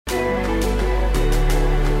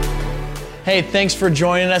Hey, thanks for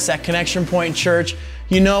joining us at Connection Point Church.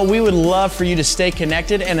 You know, we would love for you to stay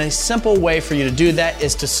connected, and a simple way for you to do that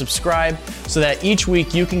is to subscribe so that each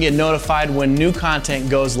week you can get notified when new content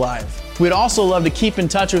goes live. We'd also love to keep in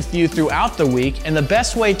touch with you throughout the week, and the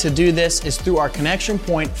best way to do this is through our Connection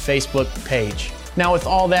Point Facebook page. Now, with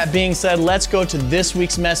all that being said, let's go to this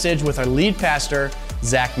week's message with our lead pastor,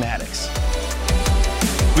 Zach Maddox.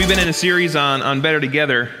 We've been in a series on Better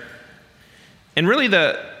Together, and really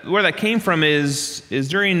where that came from is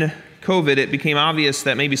during COVID, it became obvious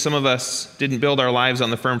that maybe some of us didn't build our lives on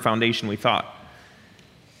the firm foundation we thought.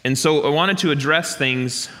 And so I wanted to address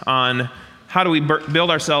things on how do we build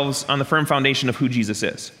ourselves on the firm foundation of who Jesus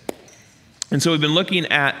is. And so we've been looking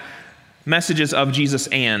at messages of Jesus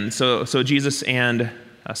and. So Jesus and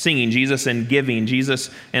singing, Jesus and giving, Jesus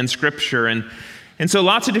and Scripture. And so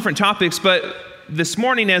lots of different topics, but this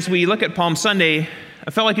morning as we look at Palm Sunday, I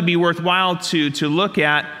felt like it'd be worthwhile to look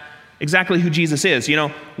at exactly who Jesus is. You know,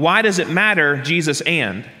 why does it matter Jesus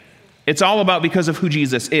and? It's all about because of who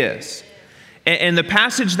Jesus is. And the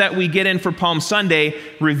passage that we get in for Palm Sunday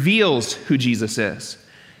reveals who Jesus is.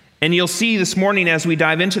 And you'll see this morning as we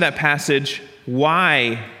dive into that passage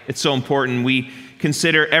why it's so important we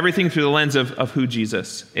consider everything through the lens of who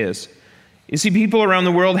Jesus is. You see, people around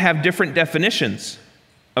the world have different definitions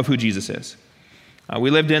of who Jesus is. We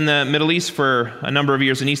lived in the Middle East for a number of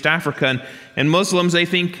years in East Africa, and Muslims, they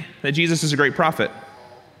think that Jesus is a great prophet.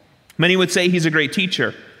 Many would say he's a great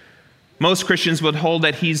teacher. Most Christians would hold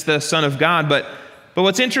that he's the Son of God, but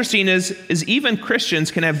what's interesting is even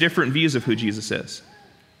Christians can have different views of who Jesus is.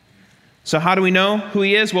 So how do we know who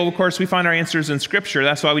he is? Well, of course, we find our answers in Scripture.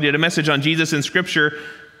 That's why we did a message on Jesus in Scripture,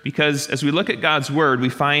 because as we look at God's Word, we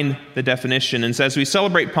find the definition. And so as we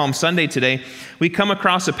celebrate Palm Sunday today, we come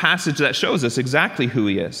across a passage that shows us exactly who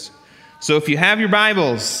he is. So if you have your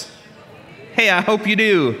Bibles, hey, I hope you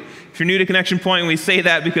do. If you're new to Connection Point, we say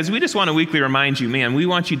that because we just want to weekly remind you, man, we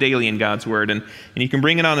want you daily in God's Word. And you can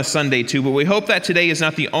bring it on a Sunday too, but we hope that today is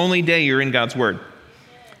not the only day you're in God's Word.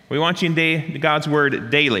 We want you in God's Word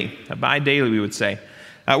daily. Abide daily, we would say.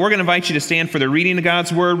 We're going to invite you to stand for the reading of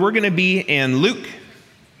God's Word. We're going to be in Luke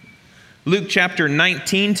chapter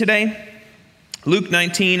 19 today. Luke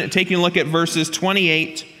 19, taking a look at verses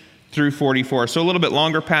 28 through 44. So a little bit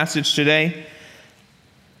longer passage today.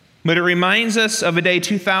 But it reminds us of a day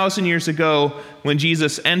 2,000 years ago when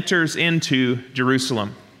Jesus enters into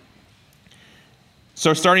Jerusalem.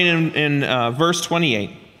 So starting in verse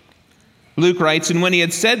 28, Luke writes, "And when he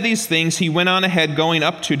had said these things, he went on ahead going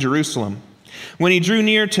up to Jerusalem. When he drew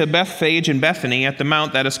near to Bethphage and Bethany at the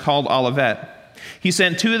mount that is called Olivet, he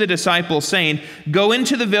sent two of the disciples, saying, 'Go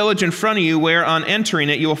into the village in front of you, where on entering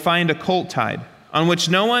it you will find a colt tied, on which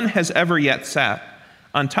no one has ever yet sat.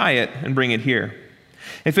 Untie it and bring it here.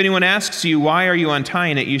 If anyone asks you, why are you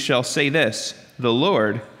untying it, you shall say this, the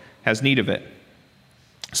Lord has need of it.'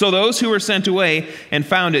 So those who were sent away and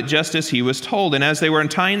found it just as he was told. And as they were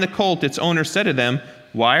untying the colt, its owner said to them,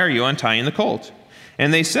 'Why are you untying the colt?'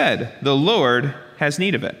 And they said, 'The Lord has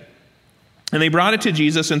need of it.' And they brought it to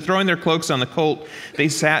Jesus, and throwing their cloaks on the colt, they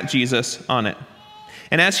sat Jesus on it.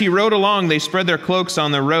 And as he rode along, they spread their cloaks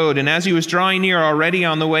on the road. And as he was drawing near, already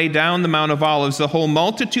on the way down the Mount of Olives, the whole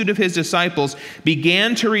multitude of his disciples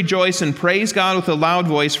began to rejoice and praise God with a loud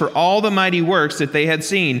voice for all the mighty works that they had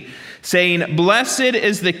seen, saying, 'Blessed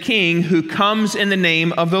is the King who comes in the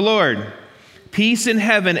name of the Lord. Peace in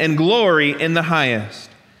heaven and glory in the highest.'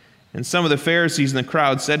 And some of the Pharisees in the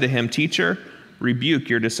crowd said to him, 'Teacher, rebuke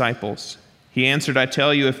your disciples.' He answered, 'I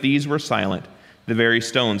tell you, if these were silent, the very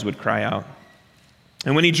stones would cry out.'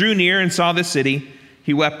 And when he drew near and saw the city,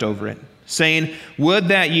 he wept over it, saying, 'Would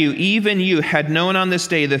that you, even you, had known on this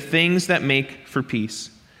day the things that make for peace.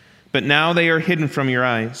 But now they are hidden from your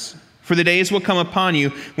eyes. For the days will come upon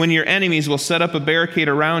you when your enemies will set up a barricade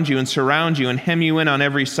around you and surround you and hem you in on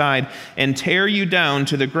every side and tear you down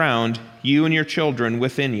to the ground, you and your children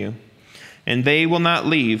within you. And they will not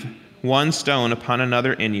leave one stone upon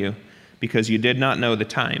another in you, because you did not know the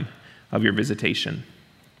time of your visitation.'"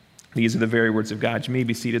 These are the very words of God. You may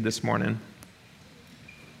be seated this morning.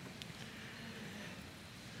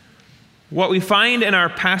 What we find in our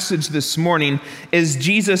passage this morning is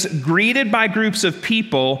Jesus greeted by groups of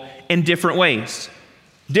people in different ways.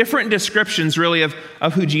 Different descriptions, really,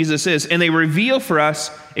 of who Jesus is. And they reveal for us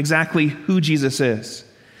exactly who Jesus is.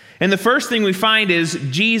 And the first thing we find is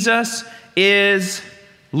Jesus is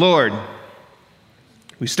Lord.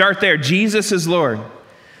 We start there. Jesus is Lord.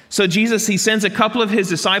 So Jesus, he sends a couple of his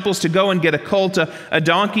disciples to go and get a colt, a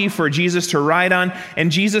donkey for Jesus to ride on.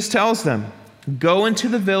 And Jesus tells them, "Go into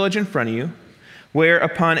the village in front of you, where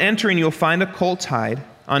upon entering you'll find a colt tied,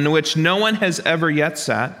 on which no one has ever yet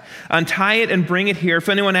sat. Untie it and bring it here. If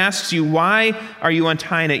anyone asks you, why are you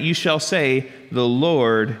untying it? You shall say, the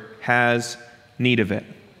Lord has need of it.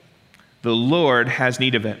 The Lord has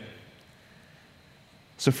need of it.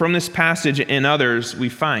 So from this passage and others, we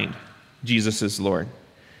find Jesus is Lord.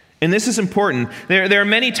 And this is important. There are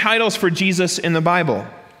many titles for Jesus in the Bible.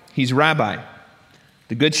 He's Rabbi,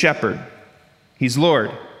 the Good Shepherd. He's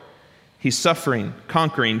Lord. He's suffering,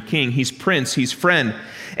 conquering King. He's Prince. He's Friend.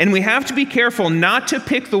 And we have to be careful not to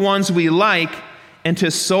pick the ones we like and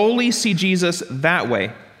to solely see Jesus that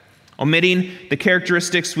way, omitting the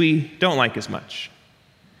characteristics we don't like as much.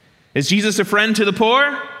 Is Jesus a friend to the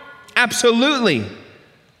poor? Absolutely.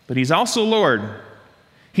 But he's also Lord.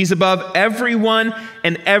 He's above everyone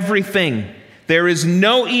and everything. There is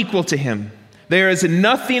no equal to him. There is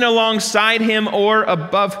nothing alongside him or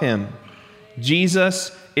above him.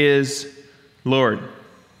 Jesus is Lord.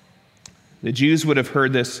 The Jews would have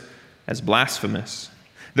heard this as blasphemous.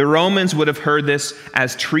 The Romans would have heard this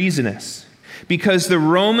as treasonous, because the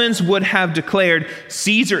Romans would have declared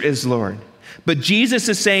Caesar is Lord. But Jesus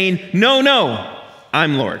is saying, no,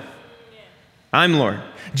 I'm Lord. I'm Lord.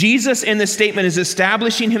 Jesus in this statement is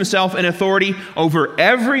establishing himself in authority over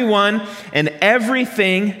everyone and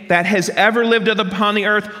everything that has ever lived upon the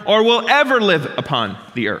earth or will ever live upon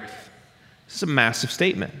the earth. This is a massive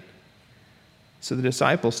statement. So the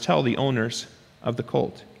disciples tell the owners of the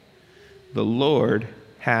colt, the Lord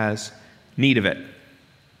has need of it.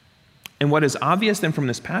 And what is obvious then from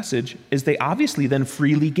this passage is they obviously then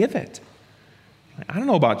freely give it. I don't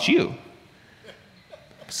know about you.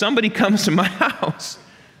 Somebody comes to my house,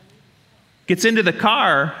 gets into the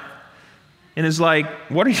car, and is like,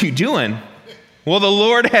 what are you doing? Well, the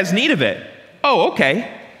Lord has need of it. Oh,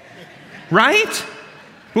 okay. Right?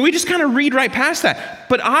 But we just kind of read right past that.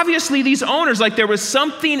 But obviously these owners, like there was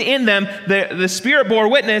something in them, the Spirit bore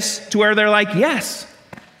witness to where they're like, yes,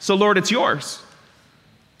 so Lord, it's yours.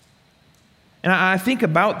 And I think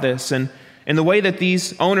about this and the way that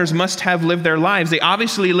these owners must have lived their lives. They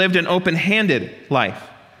obviously lived an open-handed life.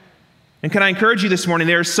 And can I encourage you this morning,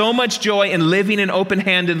 there is so much joy in living an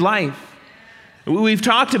open-handed life. We've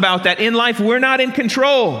talked about that in life, we're not in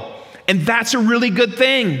control. And that's a really good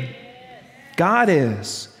thing. God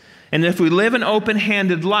is. And if we live an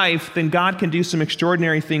open-handed life, then God can do some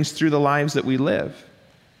extraordinary things through the lives that we live.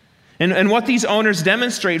 And what these owners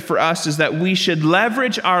demonstrate for us is that we should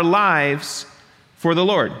leverage our lives for the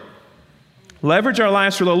Lord. Leverage our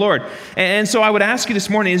lives for the Lord. And so I would ask you this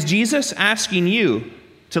morning, is Jesus asking you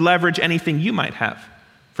to leverage anything you might have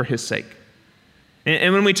for his sake?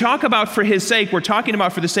 And when we talk about for his sake, we're talking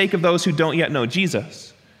about for the sake of those who don't yet know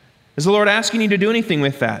Jesus. Is the Lord asking you to do anything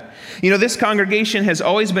with that? You know, this congregation has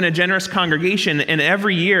always been a generous congregation, and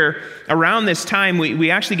every year around this time, we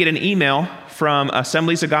actually get an email from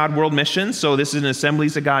Assemblies of God World Missions. So this is an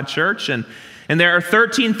Assemblies of God church, and there are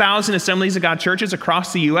 13,000 Assemblies of God churches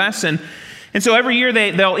across the U.S., and so every year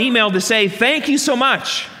they'll email to say, thank you so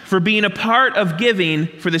much for being a part of giving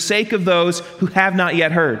for the sake of those who have not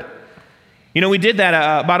yet heard. You know, we did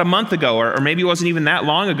that about a month ago, or maybe it wasn't even that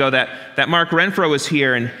long ago, that Mark Renfro was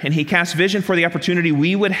here, and he cast vision for the opportunity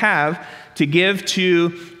we would have to give to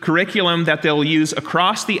curriculum that they'll use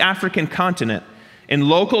across the African continent in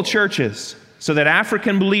local churches so that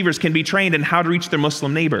African believers can be trained in how to reach their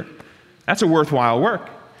Muslim neighbor. That's a worthwhile work.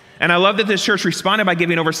 And I love that this church responded by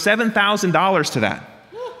giving over $7,000 to that.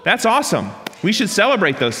 That's awesome. We should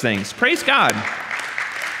celebrate those things. Praise God.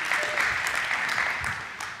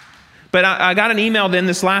 But I got an email then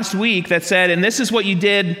this last week that said, and this is what you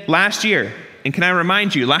did last year. And can I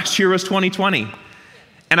remind you, last year was 2020.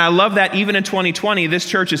 And I love that even in 2020, this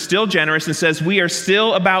church is still generous and says we are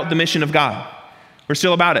still about the mission of God. We're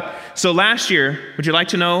still about it. So last year, would you like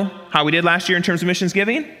to know how we did last year in terms of missions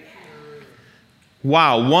giving?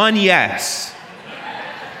 Wow, one yes.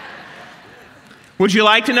 Would you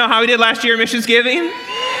like to know how we did last year in missions giving?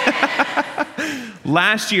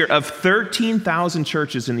 Last year, of 13,000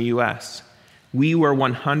 churches in the U.S., we were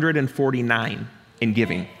 149 in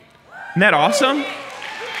giving. Isn't that awesome?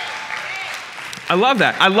 I love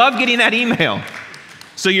that. I love getting that email.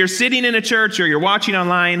 So you're sitting in a church or you're watching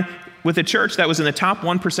online with a church that was in the top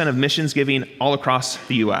 1% of missions giving all across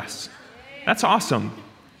the U.S. That's awesome.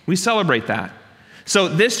 We celebrate that. So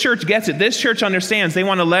this church gets it. This church understands they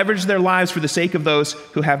want to leverage their lives for the sake of those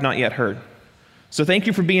who have not yet heard. So thank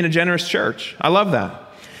you for being a generous church. I love that.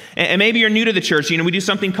 And maybe you're new to the church. You know, we do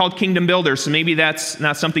something called Kingdom Builders, so maybe that's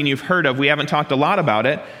not something you've heard of. We haven't talked a lot about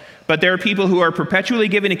it. But there are people who are perpetually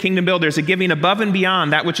giving to Kingdom Builders, a giving above and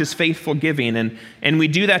beyond that which is faithful giving. And we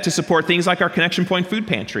do that to support things like our Connection Point Food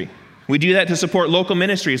Pantry, We do that to support local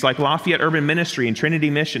ministries like Lafayette Urban Ministry and Trinity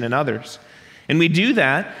Mission and others. And we do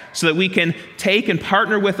that so that we can take and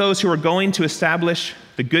partner with those who are going to establish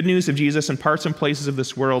the good news of Jesus in parts and places of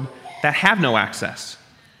this world that have no access.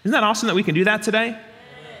 Isn't that awesome that we can do that today?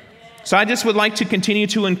 So I just would like to continue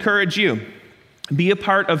to encourage you. Be a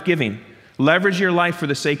part of giving. Leverage your life for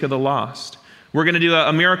the sake of the lost. We're going to do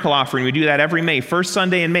a miracle offering. We do that every May. First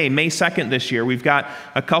Sunday in May, May 2nd this year. We've got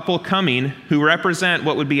a couple coming who represent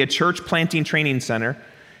what would be a church planting training center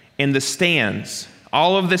in the stands.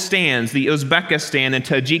 All of the stands, the Uzbekistan and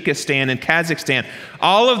Tajikistan and Kazakhstan,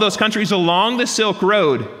 all of those countries along the Silk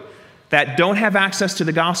Road that don't have access to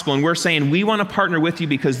the gospel. And we're saying we want to partner with you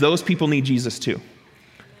because those people need Jesus too.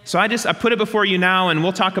 So I put it before you now, and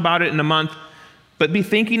we'll talk about it in a month. But be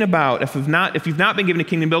thinking about, if you've not been given to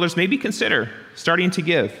Kingdom Builders, maybe consider starting to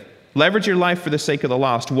give. Leverage your life for the sake of the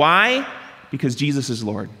lost. Why? Because Jesus is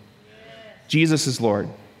Lord. Jesus is Lord.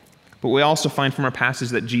 But we also find from our passage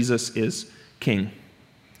that Jesus is King.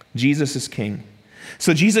 Jesus is King.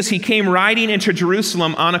 So Jesus, he came riding into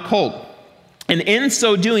Jerusalem on a colt. And in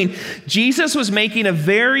so doing, Jesus was making a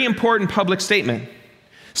very important public statement.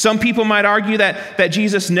 Some people might argue that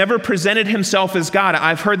Jesus never presented himself as God.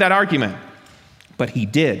 I've heard that argument. But he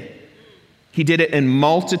did. He did it in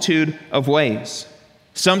multitude of ways.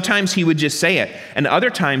 Sometimes he would just say it, and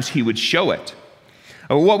other times he would show it.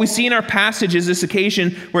 What we see in our passage is this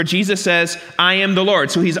occasion where Jesus says, I am the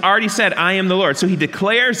Lord. So he's already said, I am the Lord. So he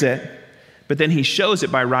declares it, but then he shows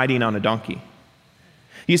it by riding on a donkey.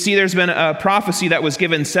 You see, there's been a prophecy that was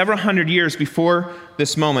given several hundred years before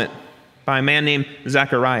this moment by a man named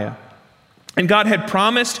Zechariah. And God had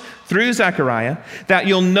promised through Zechariah that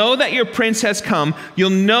you'll know that your prince has come. You'll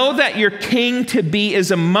know that your king-to-be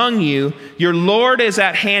is among you. Your Lord is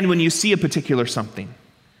at hand when you see a particular something.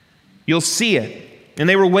 You'll see it. And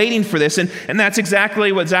they were waiting for this. And that's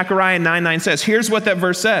exactly what Zechariah 9:9 says. Here's what that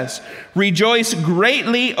verse says. Rejoice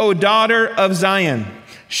greatly, O daughter of Zion.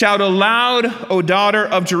 Shout aloud, O daughter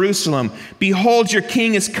of Jerusalem. Behold, your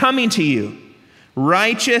king is coming to you.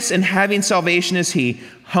 Righteous and having salvation is he,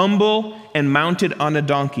 humble and mounted on a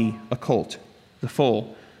donkey, a colt, the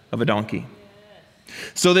foal of a donkey.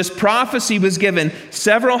 So this prophecy was given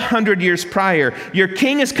several hundred years prior. Your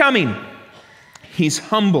king is coming. He's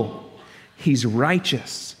humble. He's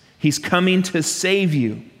righteous. He's coming to save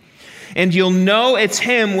you. And you'll know it's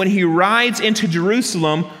him when he rides into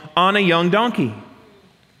Jerusalem on a young donkey.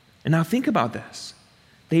 And now think about this.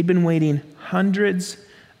 They'd been waiting hundreds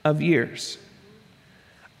of years.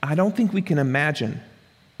 I don't think we can imagine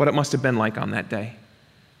what it must have been like on that day.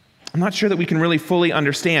 I'm not sure that we can really fully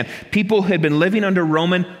understand. People had been living under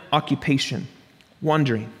Roman occupation,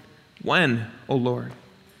 wondering, when, O Lord,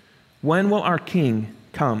 when will our king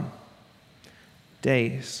come?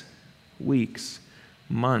 Days, weeks,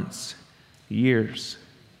 months, years,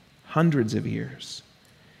 hundreds of years.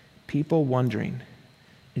 People wondering,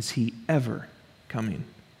 is he ever coming?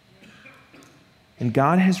 And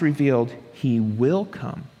God has revealed he will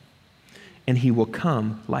come, and he will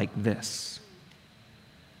come like this.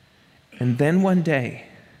 And then one day,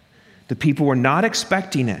 the people were not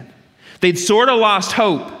expecting it. They'd sort of lost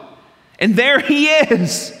hope. And there he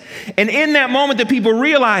is. And in that moment, the people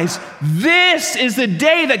realized this is the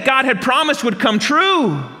day that God had promised would come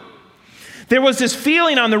true. There was this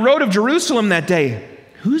feeling on the road of Jerusalem that day.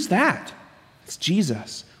 Who's that? It's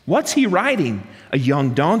Jesus. What's he riding? A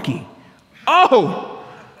young donkey. Oh,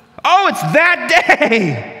 it's that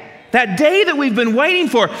day. That day that we've been waiting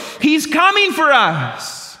for. He's coming for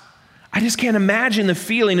us. I just can't imagine the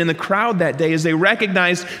feeling in the crowd that day as they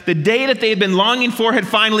recognized the day that they had been longing for had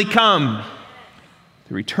finally come.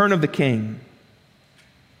 The return of the King.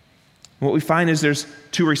 What we find is there's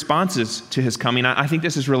two responses to his coming. I think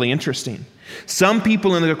this is really interesting. Some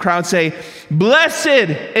people in the crowd say, "Blessed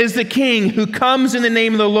is the King who comes in the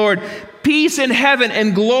name of the Lord. Peace in heaven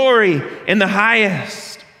and glory in the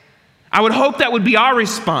highest." I would hope that would be our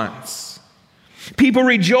response. People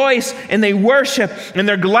rejoice and they worship and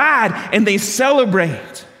they're glad and they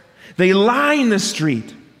celebrate. They line the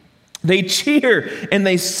street. They cheer and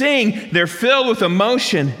they sing. They're filled with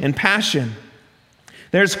emotion and passion.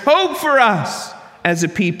 There's hope for us as a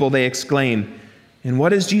people, they exclaim. And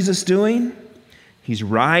what is Jesus doing? He's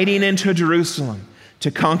riding into Jerusalem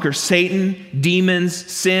to conquer Satan, demons,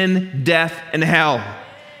 sin, death, and hell.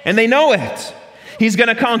 And they know it. He's going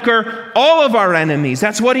to conquer all of our enemies.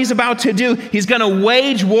 That's what he's about to do. He's going to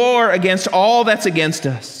wage war against all that's against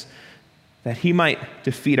us, that he might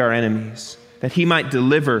defeat our enemies, that he might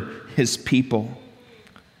deliver his people.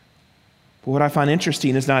 But what I find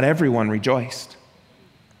interesting is not everyone rejoiced.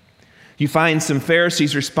 You find some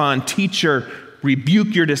Pharisees respond, "Teacher,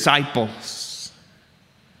 rebuke your disciples.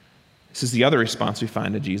 This is the other response we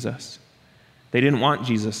find to Jesus. They didn't want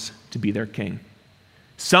Jesus to be their king.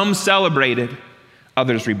 Some celebrated,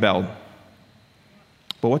 others rebelled.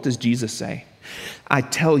 But what does Jesus say? I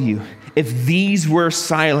tell you, if these were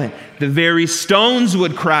silent, the very stones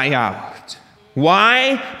would cry out.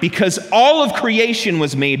 Why? Because all of creation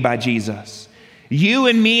was made by Jesus. You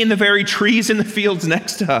and me and the very trees in the fields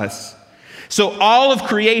next to us. So all of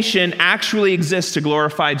creation actually exists to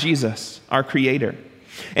glorify Jesus, our Creator.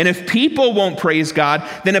 And if people won't praise God,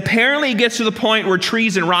 then apparently it gets to the point where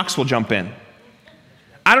trees and rocks will jump in.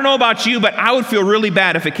 I don't know about you, but I would feel really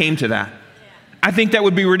bad if it came to that. I think that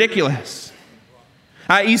would be ridiculous.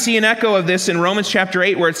 You see an echo of this in Romans chapter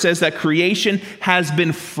 8, where it says that creation has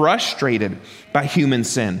been frustrated by human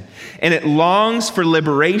sin, and it longs for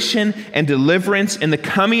liberation and deliverance in the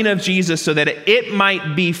coming of Jesus so that it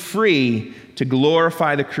might be free to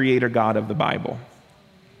glorify the Creator God of the Bible.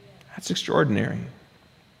 That's extraordinary.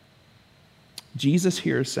 Jesus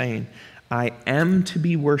here is saying, I am to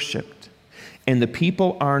be worshiped, and the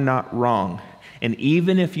people are not wrong. And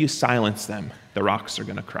even if you silence them, the rocks are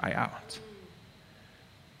going to cry out.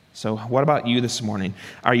 So what about you this morning?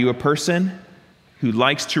 Are you a person who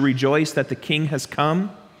likes to rejoice that the King has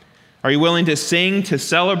come? Are you willing to sing, to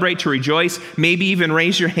celebrate, to rejoice, maybe even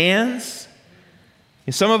raise your hands?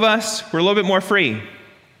 And some of us, we're a little bit more free.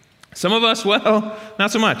 Some of us, well,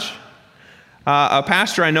 not so much. A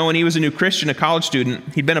pastor I know, when he was a new Christian, a college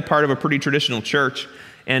student, he'd been a part of a pretty traditional church,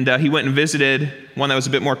 and he went and visited one that was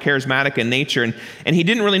a bit more charismatic in nature, and he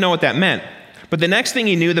didn't really know what that meant. But the next thing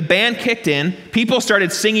he knew, the band kicked in, people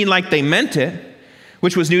started singing like they meant it,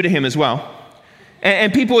 which was new to him as well.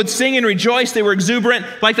 And people would sing and rejoice, they were exuberant,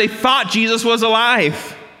 like they thought Jesus was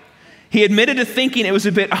alive. He admitted to thinking it was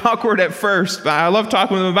a bit awkward at first, but I love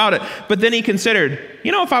talking with him about it. But then he considered,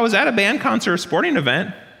 if I was at a band concert or sporting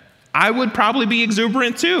event, I would probably be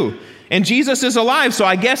exuberant too. And Jesus is alive, so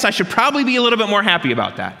I guess I should probably be a little bit more happy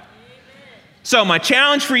about that. So my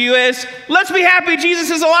challenge for you is, let's be happy Jesus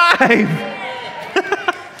is alive.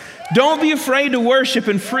 Don't be afraid to worship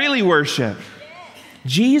and freely worship.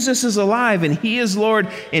 Jesus is alive, and He is Lord,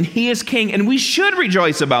 and He is King, and we should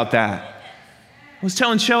rejoice about that. I was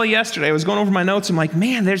telling Shelley yesterday, I was going over my notes, I'm like,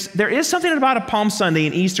 man, there is something about a Palm Sunday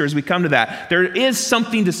and Easter as we come to that. There is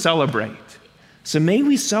something to celebrate. So may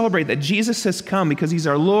we celebrate that Jesus has come because He's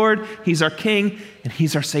our Lord, He's our King, and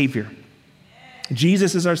He's our Savior.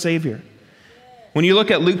 Jesus is our Savior. When you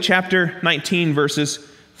look at Luke chapter 19, verses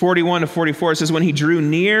 41 to 44, it says, when He drew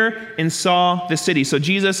near and saw the city. So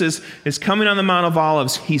Jesus is coming on the Mount of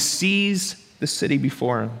Olives. He sees the city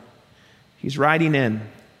before Him. He's riding in.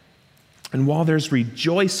 And while there's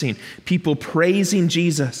rejoicing, people praising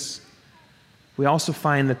Jesus, we also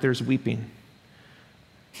find that there's weeping.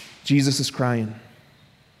 Jesus is crying.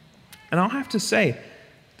 And I'll have to say,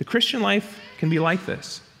 the Christian life can be like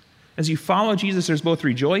this. As you follow Jesus, there's both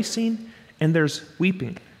rejoicing and there's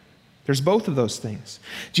weeping. There's both of those things.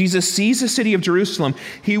 Jesus sees the city of Jerusalem.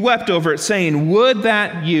 He wept over it, saying, would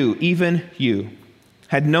that you, even you,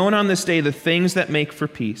 had known on this day the things that make for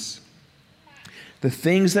peace. The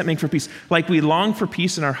things that make for peace. Like we long for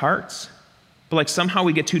peace in our hearts, but like somehow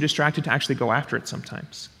we get too distracted to actually go after it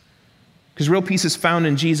sometimes. Because real peace is found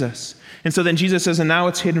in Jesus. And so then Jesus says, and now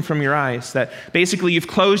it's hidden from your eyes. That basically you've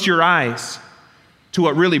closed your eyes to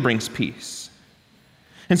what really brings peace.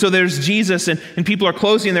 And so there's Jesus, and people are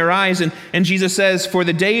closing their eyes, and Jesus says, for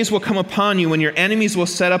the days will come upon you when your enemies will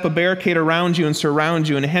set up a barricade around you and surround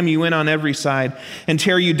you and hem you in on every side and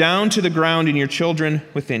tear you down to the ground and your children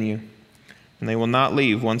within you. And they will not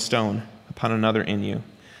leave one stone upon another in you,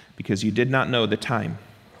 because you did not know the time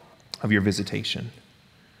of your visitation.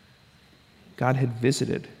 God had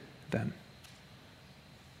visited them.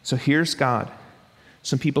 So here's God.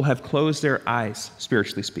 Some people have closed their eyes,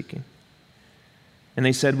 spiritually speaking. And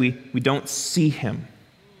they said, we don't see Him.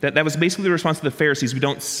 That was basically the response to the Pharisees. We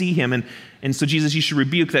don't see Him. And so Jesus, you should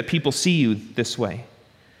rebuke that people see you this way.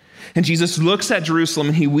 And Jesus looks at Jerusalem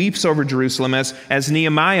and He weeps over Jerusalem as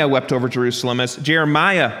Nehemiah wept over Jerusalem, as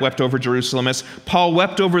Jeremiah wept over Jerusalem, as Paul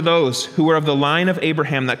wept over those who were of the line of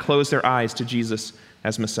Abraham that closed their eyes to Jesus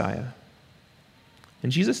as Messiah.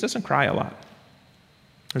 And Jesus doesn't cry a lot.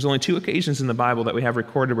 There's only 2 occasions in the Bible that we have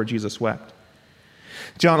recorded where Jesus wept.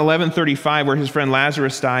 John 11:35, where his friend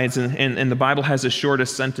Lazarus dies, and the Bible has the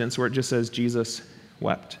shortest sentence where it just says, Jesus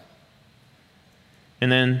wept.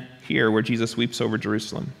 And then here, where Jesus weeps over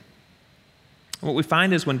Jerusalem. And what we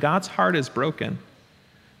find is when God's heart is broken,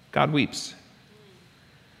 God weeps.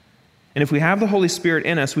 And if we have the Holy Spirit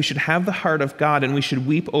in us, we should have the heart of God, and we should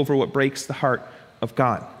weep over what breaks the heart of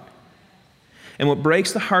God. And what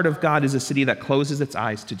breaks the heart of God is a city that closes its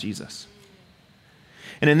eyes to Jesus.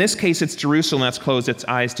 And in this case, it's Jerusalem that's closed its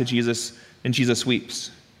eyes to Jesus, and Jesus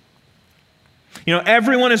weeps.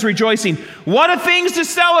 Everyone is rejoicing. What a things to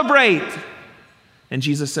celebrate! And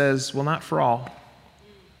Jesus says, well, not for all.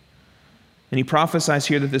 And he prophesies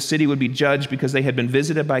here that the city would be judged because they had been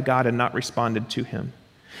visited by God and not responded to him.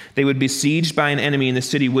 They would be besieged by an enemy and the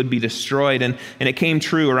city would be destroyed. And it came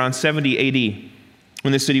true around 70 AD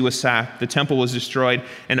when the city was sacked. The temple was destroyed.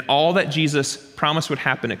 And all that Jesus promised would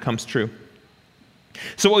happen, it comes true.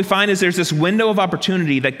 So what we find is there's this window of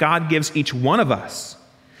opportunity that God gives each one of us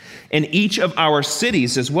and each of our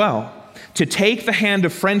cities as well to take the hand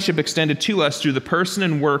of friendship extended to us through the person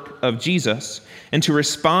and work of Jesus and to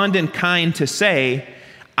respond in kind to say,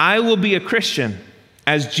 I will be a Christian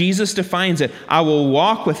as Jesus defines it. I will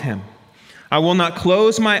walk with him. I will not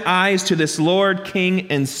close my eyes to this Lord, King,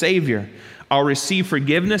 and Savior. I'll receive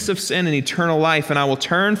forgiveness of sin and eternal life, and I will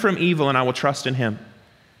turn from evil and I will trust in him.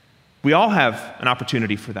 We all have an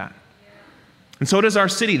opportunity for that. And so does our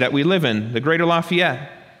city that we live in, the Greater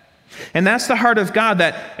Lafayette. And that's the heart of God,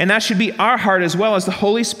 and that should be our heart as well as the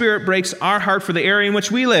Holy Spirit breaks our heart for the area in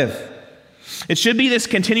which we live. It should be this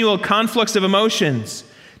continual conflux of emotions.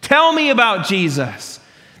 Tell me about Jesus.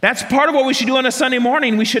 That's part of what we should do on a Sunday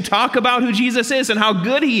morning. We should talk about who Jesus is and how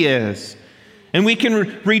good he is. And we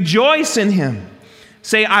can rejoice in him.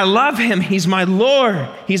 Say, I love him. He's my Lord.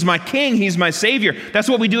 He's my King. He's my Savior. That's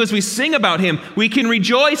what we do as we sing about him. We can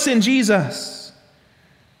rejoice in Jesus.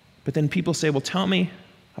 But then people say, well, tell me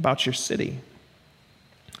about your city.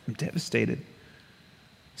 I'm devastated.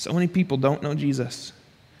 So many people don't know Jesus.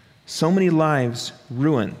 So many lives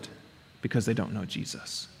ruined because they don't know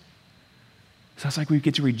Jesus. So it's like we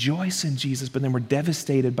get to rejoice in Jesus, but then we're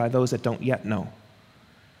devastated by those that don't yet know.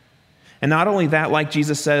 And not only that, like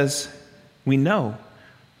Jesus says, we know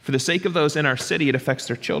for the sake of those in our city, it affects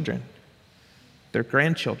their children, their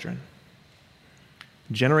grandchildren,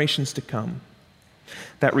 generations to come.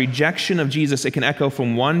 That rejection of Jesus, it can echo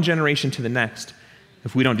from one generation to the next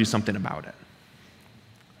if we don't do something about it.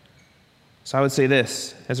 So I would say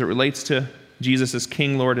this, as it relates to Jesus as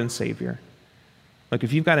King, Lord, and Savior. Look,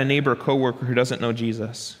 if you've got a neighbor or coworker who doesn't know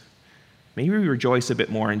Jesus, maybe rejoice a bit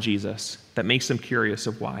more in Jesus. That makes them curious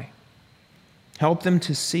of why. Help them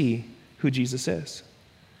to see who Jesus is.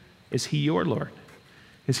 Is he your Lord?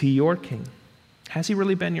 Is he your King? Has he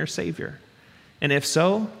really been your Savior? And if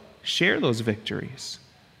so, share those victories.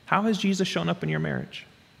 How has Jesus shown up in your marriage?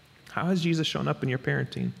 How has Jesus shown up in your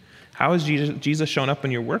parenting? How has Jesus shown up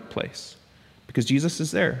in your workplace? Because Jesus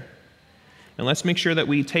is there. And let's make sure that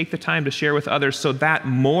we take the time to share with others so that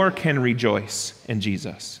more can rejoice in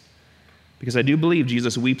Jesus. Because I do believe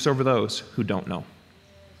Jesus weeps over those who don't know.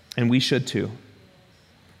 And we should too.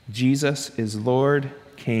 Jesus is Lord,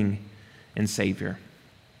 King, and Savior.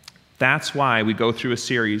 That's why we go through a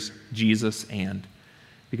series, Jesus and.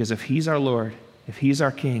 Because if he's our Lord, if he's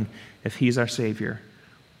our King, if he's our Savior,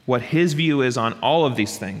 what his view is on all of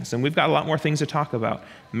these things, and we've got a lot more things to talk about,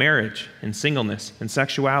 marriage and singleness and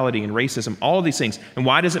sexuality and racism, all of these things. And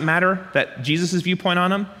why does it matter that Jesus' viewpoint on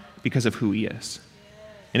them? Because of who he is.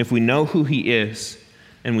 And if we know who he is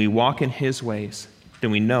and we walk in his ways,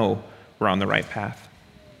 then we know we're on the right path.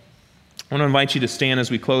 I want to invite you to stand as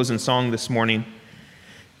we close in song this morning.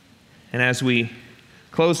 And as we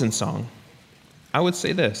close in song, I would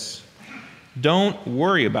say this: don't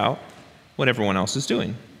worry about what everyone else is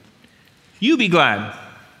doing. You be glad.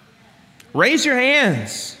 Raise your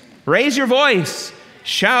hands. Raise your voice.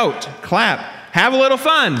 Shout. Clap. Have a little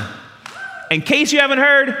fun. In case you haven't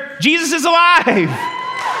heard, Jesus is alive.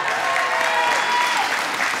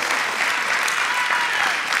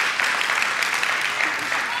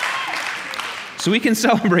 So we can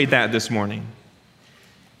celebrate that this morning.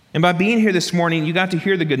 And by being here this morning, you got to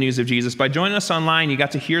hear the good news of Jesus. By joining us online, you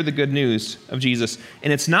got to hear the good news of Jesus.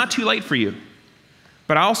 And it's not too late for you.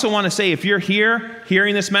 But I also want to say, if you're here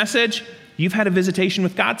hearing this message, you've had a visitation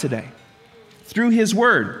with God today through his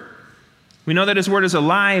word. We know that his word is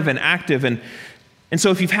alive and active. And so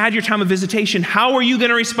if you've had your time of visitation, how are you going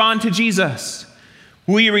to respond to Jesus?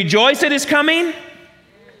 Will you rejoice at his coming?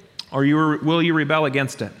 Or will you rebel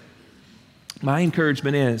against it? My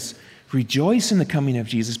encouragement is, rejoice in the coming of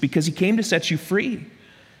Jesus because he came to set you free.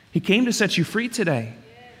 He came to set you free today.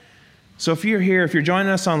 So if you're here, if you're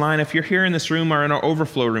joining us online, if you're here in this room or in our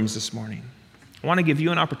overflow rooms this morning, I want to give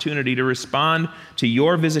you an opportunity to respond to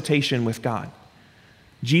your visitation with God.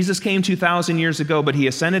 Jesus came 2,000 years ago, but he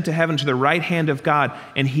ascended to heaven to the right hand of God,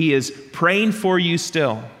 and he is praying for you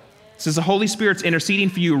still. It says the Holy Spirit's interceding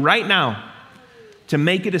for you right now to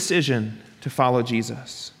make a decision to follow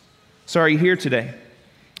Jesus. So are you here today?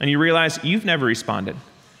 and you realize you've never responded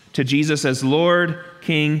to Jesus as Lord,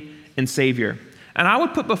 King, and Savior. And I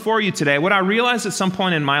would put before you today what I realized at some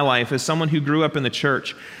point in my life as someone who grew up in the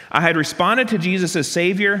church. I had responded to Jesus as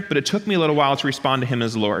Savior, but it took me a little while to respond to him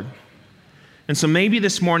as Lord. And so maybe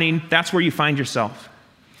this morning, that's where you find yourself.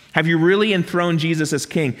 Have you really enthroned Jesus as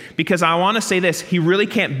King? Because I want to say this, he really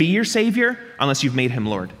can't be your Savior unless you've made him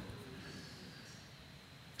Lord.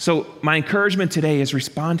 So my encouragement today is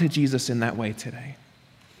respond to Jesus in that way today.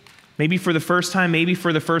 Maybe for the first time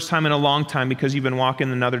in a long time because you've been walking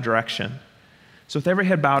in another direction. So with every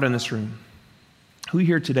head bowed in this room, who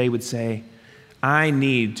here today would say, I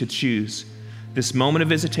need to choose this moment of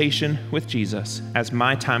visitation with Jesus as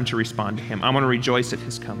my time to respond to him. I want to rejoice at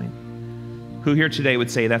his coming. Who here today would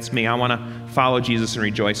say, that's me. I want to follow Jesus and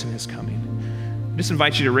rejoice in his coming. I just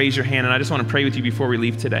invite you to raise your hand, and I just want to pray with you before we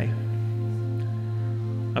leave today.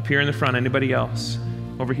 Up here in the front, anybody else?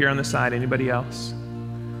 Over here on the side, anybody else?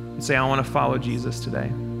 And say, I want to follow Jesus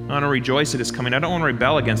today. I want to rejoice at his coming. I don't want to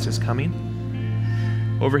rebel against his coming.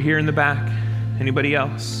 Over here in the back, anybody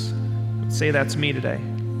else? Say, that's me today.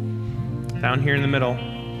 Down here in the middle,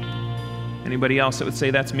 anybody else that would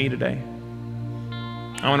say, that's me today?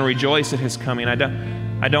 I want to rejoice at his coming. I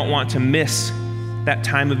don't want to miss that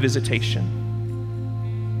time of visitation.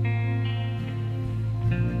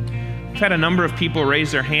 We've had a number of people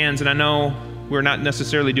raise their hands, and I know we're not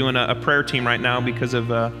necessarily doing a prayer team right now because of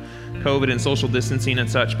COVID and social distancing and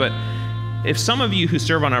such, but if some of you who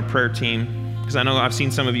serve on our prayer team, because I know I've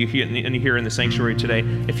seen some of you here in the sanctuary today,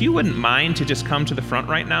 if you wouldn't mind to just come to the front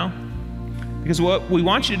right now, because what we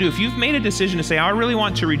want you to do, if you've made a decision to say, I really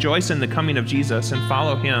want to rejoice in the coming of Jesus and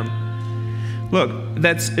follow him, look,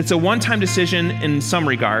 it's a one-time decision in some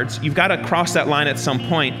regards. You've got to cross that line at some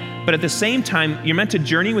point, but at the same time, you're meant to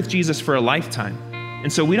journey with Jesus for a lifetime.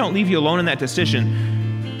 And so we don't leave you alone in that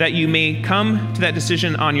decision, that you may come to that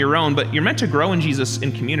decision on your own, but you're meant to grow in Jesus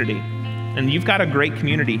in community. And you've got a great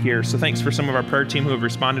community here, so thanks for some of our prayer team who have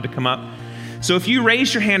responded to come up. So if you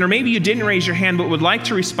raised your hand, or maybe you didn't raise your hand but would like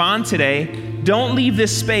to respond today, don't leave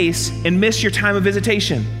this space and miss your time of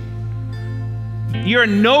visitation. You're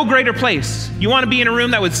in no greater place. You want to be in a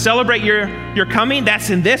room that would celebrate your coming?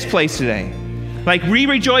 That's in this place today. Like, we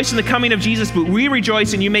rejoice in the coming of Jesus, but we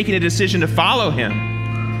rejoice in you making a decision to follow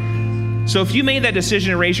him. So if you made that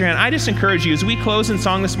decision to raise your hand, I just encourage you, as we close in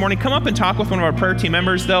song this morning, come up and talk with one of our prayer team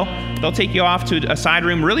members. They'll take you off to a side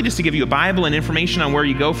room, really just to give you a Bible and information on where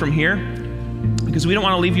you go from here, because we don't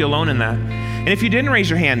want to leave you alone in that. And if you didn't raise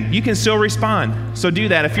your hand, you can still respond. So do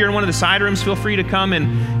that. If you're in one of the side rooms, feel free to come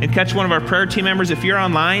and catch one of our prayer team members. If you're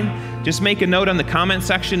online, just make a note on the comment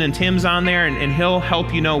section, and Tim's on there, and he'll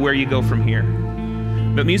help you know where you go from here.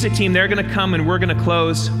 But music team, they're going to come and we're going to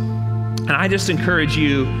close. And I just encourage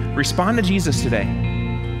you, respond to Jesus today.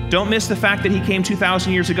 Don't miss the fact that he came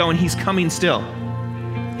 2,000 years ago and he's coming still.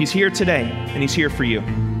 He's here today and he's here for you.